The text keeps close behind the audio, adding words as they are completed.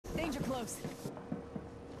close.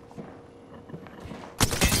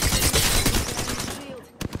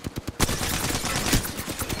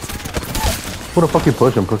 Who the fuck you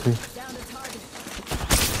pushing, pussy?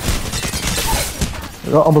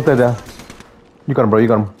 Oh, almost dead there. You got him, bro. You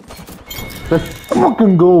got him. Let's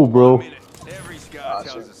fucking go, bro.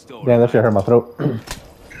 Damn, that shit hurt my throat.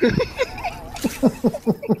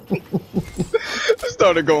 I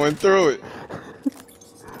started going through it.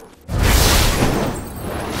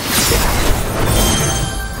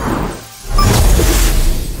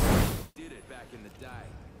 Did it back in the day.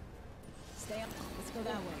 Stay up. Let's go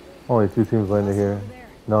that way. Only 2 teams landing here.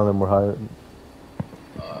 None of them were higher.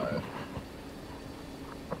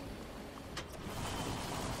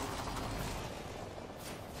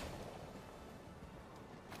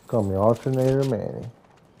 Call me Alternator Manny.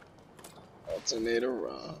 Alternator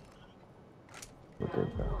run.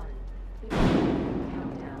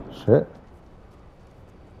 Shit.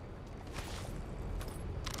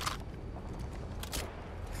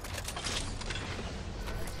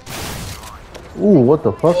 Ooh, what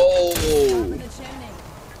the fuck? Oh.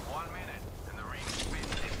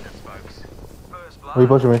 Are you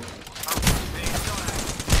pushing me?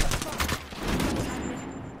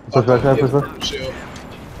 Push back, push back. Shield.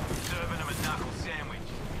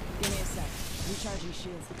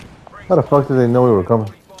 How the fuck did they know we were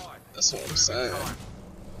coming? That's what I'm saying.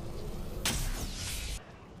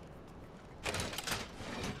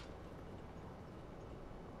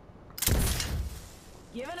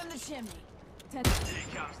 Giving him the chimney.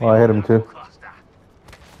 Oh, I hit him too.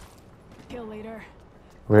 Kill leader.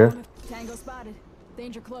 We're here. Tango spotted.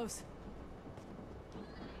 Danger close.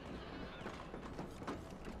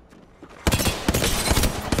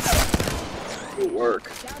 Good work.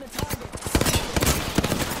 Down to target.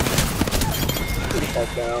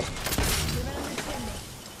 Fuck down. Giving him the chimney.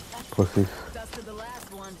 Pussies. Dusted the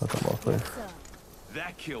last one. Fuck them all, please.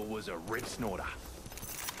 That kill was a rip snorter.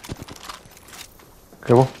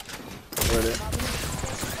 Careful. Ready.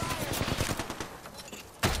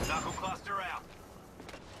 Knuckle cluster out.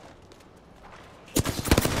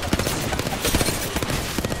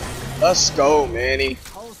 Let's go, Manny.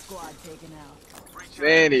 Whole squad taken out.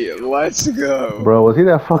 Manny, let's go. Bro, was he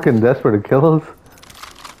that fucking desperate to kill us?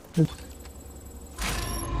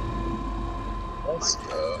 Let's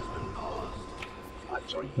go.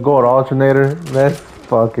 Go on, Alternator. Let's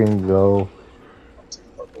fucking go.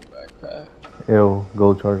 Purple backpack. Ew,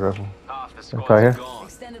 gold charge rifle. Half the Let's squad's try here. gone.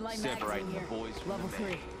 Extended light Separating magazine the here. boys from Level the 3.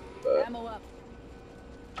 men. Ammo up.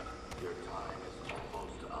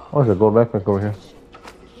 Oh, there's a gold backpack over here.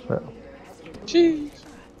 Yeah. Jeez.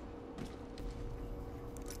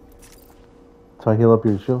 Try to heal up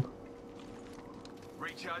your shield.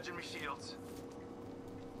 Recharging my shields.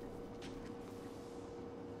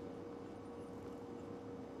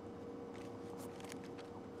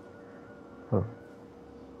 Oh.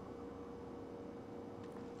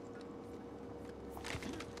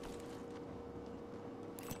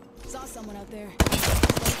 Saw someone out there.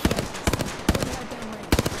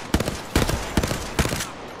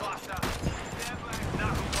 Cluster.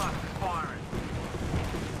 Knuckle cluster firing.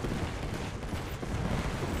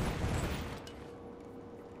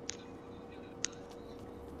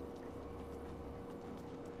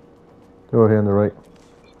 They're over here on the right.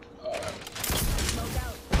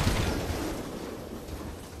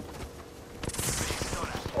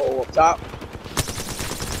 Oh, up top.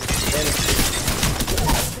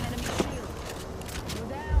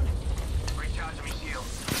 Recharging my shields.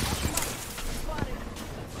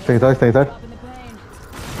 Stay inside, stay inside.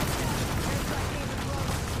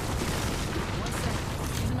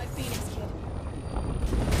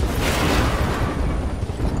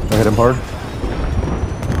 I hit him hard.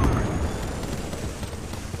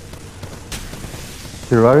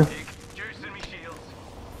 You revive? Juicing my shields.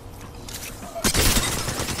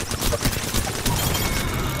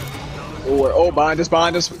 Oh, behind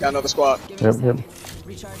us. We got another squad. Yep, yep.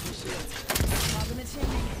 Recharge your shields. Pop in the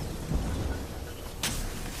chimney.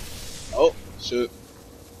 Oh, shit.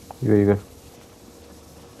 You go, you go.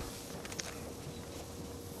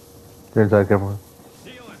 You're inside, careful.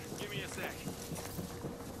 Healing. Give me a sec.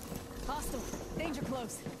 Hostile. Danger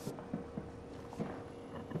close.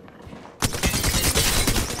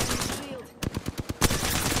 Shield.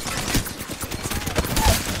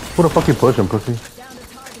 Who the fuck you pushing, pussy? Down to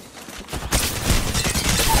target.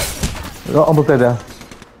 Oh, almost dead there.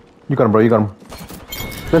 You got him, bro. You got him.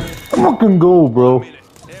 Let's fucking go, bro.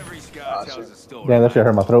 Every scar tells a story. Damn, that shit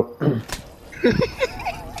hurt my throat.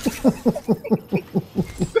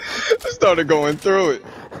 I started going through it.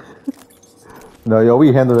 No, yo,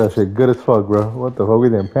 we handled that shit good as fuck, bro. What the fuck? We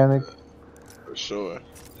didn't panic. For sure.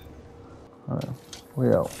 Alright, we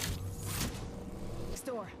out.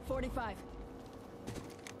 Store 45.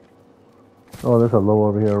 Oh, there's a low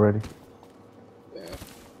over here already. Yeah.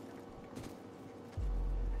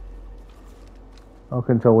 I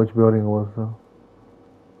couldn't tell which building it was though.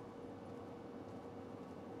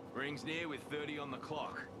 Rings near with 30 on the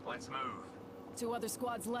clock. Let's move. 2 other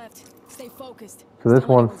squads left. Stay focused. So this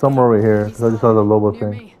Still one's anyone's somewhere game. over here, Enemies because I just saw the Lobo near thing.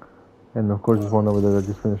 me. And of course there's one over there that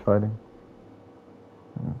just finished fighting.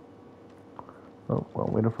 Oh, well,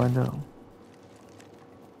 way to find out.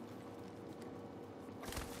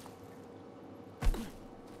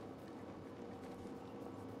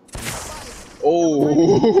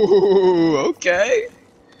 Oh, okay.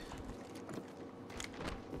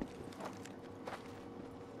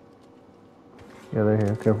 Yeah, they're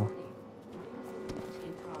here, careful.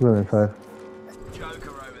 Go inside. Joker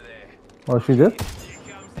over there. Oh, she did?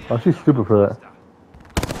 Oh, she's stupid for that.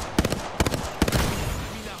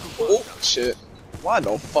 Oh, shit. Why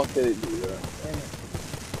the fuck did it do that?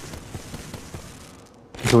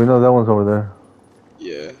 So we know that one's over there.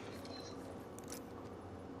 Yeah.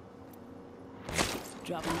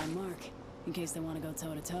 Dropping my mark in case they want to go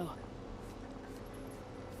toe to toe.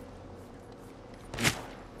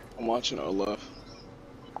 I'm watching our left.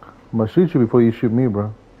 I'm gonna shoot you before you shoot me,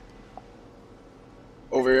 bro.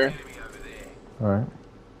 Over here. Enemy over there. Alright.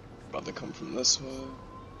 About to come from this way.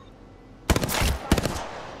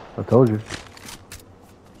 I told you.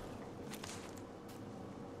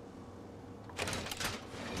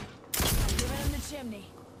 Give him the chimney.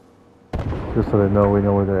 Just so they know we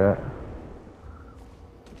know where they're at.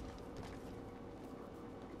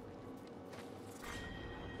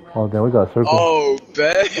 Oh damn, we got a circle. Oh,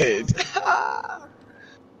 bad.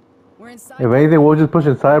 We're inside. If anything, we'll just push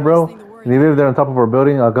inside, bro. And even if they're on top of our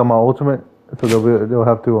building, I'll got my ultimate, so they'll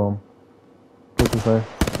have to push inside.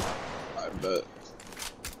 I bet.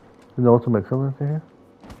 Is the ultimate excellence in here?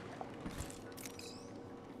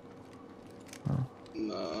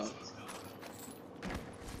 Nah.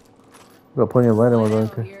 We got plenty of light on Light our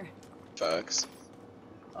out going here. Facts.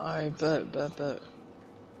 I bet.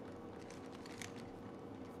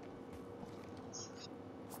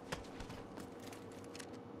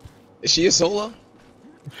 Is she a solo?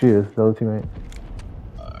 She is, the other teammate.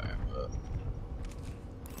 Alright, bet.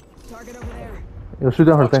 Target over there. Yo, shoot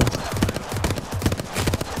down her thing.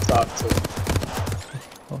 Stop too.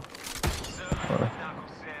 Knuckle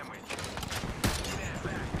sandwich. Stand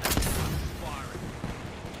back. Firing.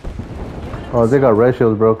 Oh, they got red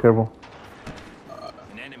shields, bro, careful.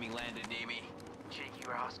 An enemy landed near me. Cheeky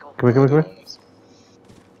rascal. Come here.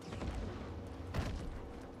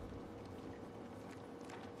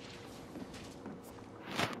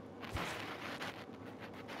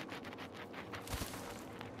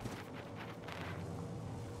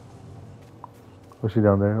 What's she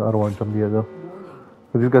down there? I don't want to jump yet though.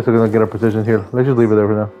 But these guys are gonna get our position here. Let's just leave her there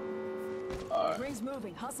for now. Rings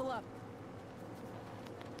moving. Hustle up.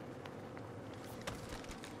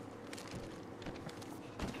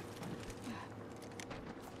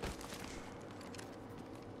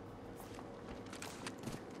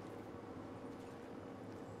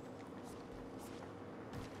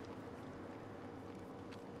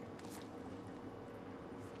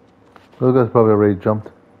 Those guys probably already jumped.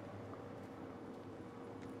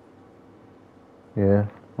 Yeah,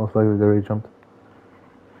 most likely they already jumped.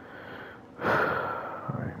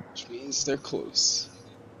 Alright. Which means they're close.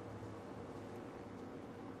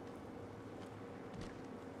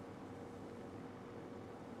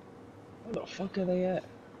 Where the fuck are they at?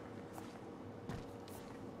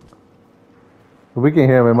 If we can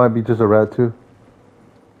hear him, it might be just a rat too.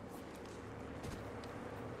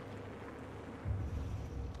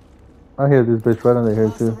 I hear this bitch right under here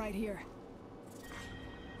Hostile too. right here.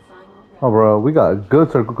 Oh, bro, we got a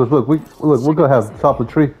good circle. Cause look, we're gonna have top of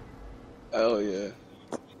the tree. Hell yeah.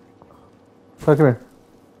 Come here.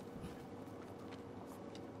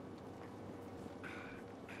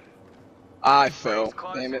 I fell. Rings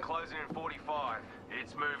close Damn and it. closing in 45.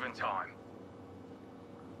 It's moving time.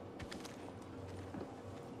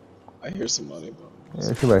 I hear somebody, bro.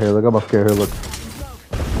 Yeah, she's right here. Look, I'm gonna scare her. Look. Here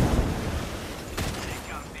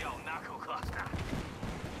comes the old knuckle cluster.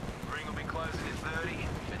 Ring will be closing in 30,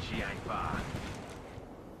 but she ain't far.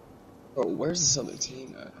 Bro, where's this other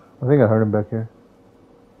team at? I think I heard him back here.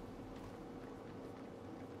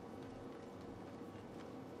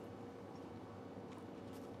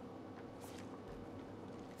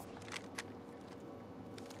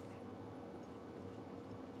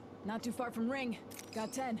 Not too far from ring.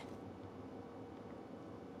 Got 10.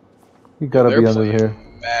 You gotta They're be under playing here.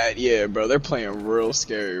 mad. Yeah, bro. They're playing real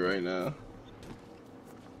scary right now.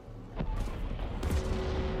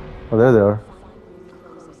 Oh, there they are.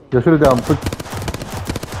 Yo, shoot it down. Put...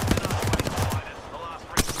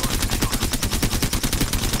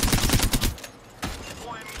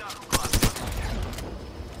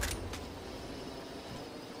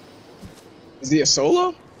 Is he a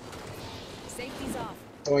solo? Safety's off.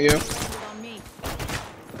 Oh yeah. Landed on me.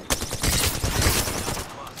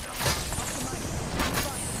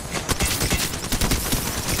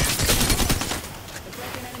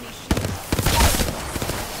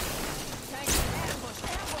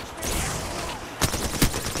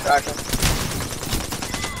 Crack him.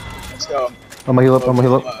 Let's go. I'm gonna heal up. I'm gonna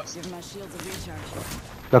heal up. Give my shields a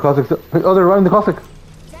recharge. Got caustic. Oh, they're running the caustic.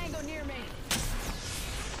 Tango near me.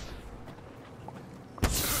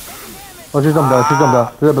 Oh, she's jumped down. She's jumped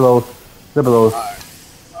down. They're below us. They're below us.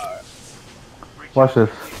 Watch this.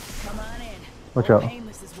 Come on in. Watch out.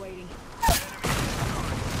 Painless is waiting.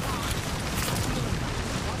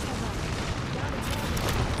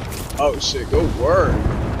 Oh shit, good work.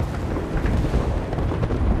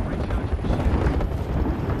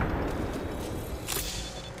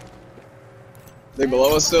 They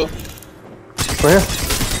below us still? Right here.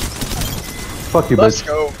 Fuck you, Let's bitch.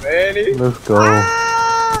 go, Manny. Let's go.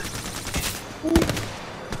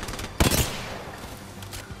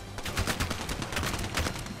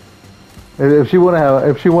 If she wouldn't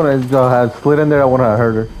have had slid in there, I wouldn't have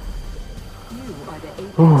hurt her.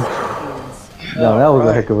 No, that was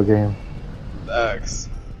a heck of a game. Thanks.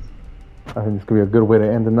 I think this could be a good way to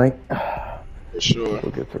end the night. For sure.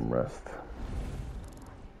 We'll get some rest.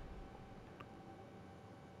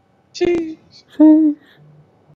 Sheesh. Sheesh.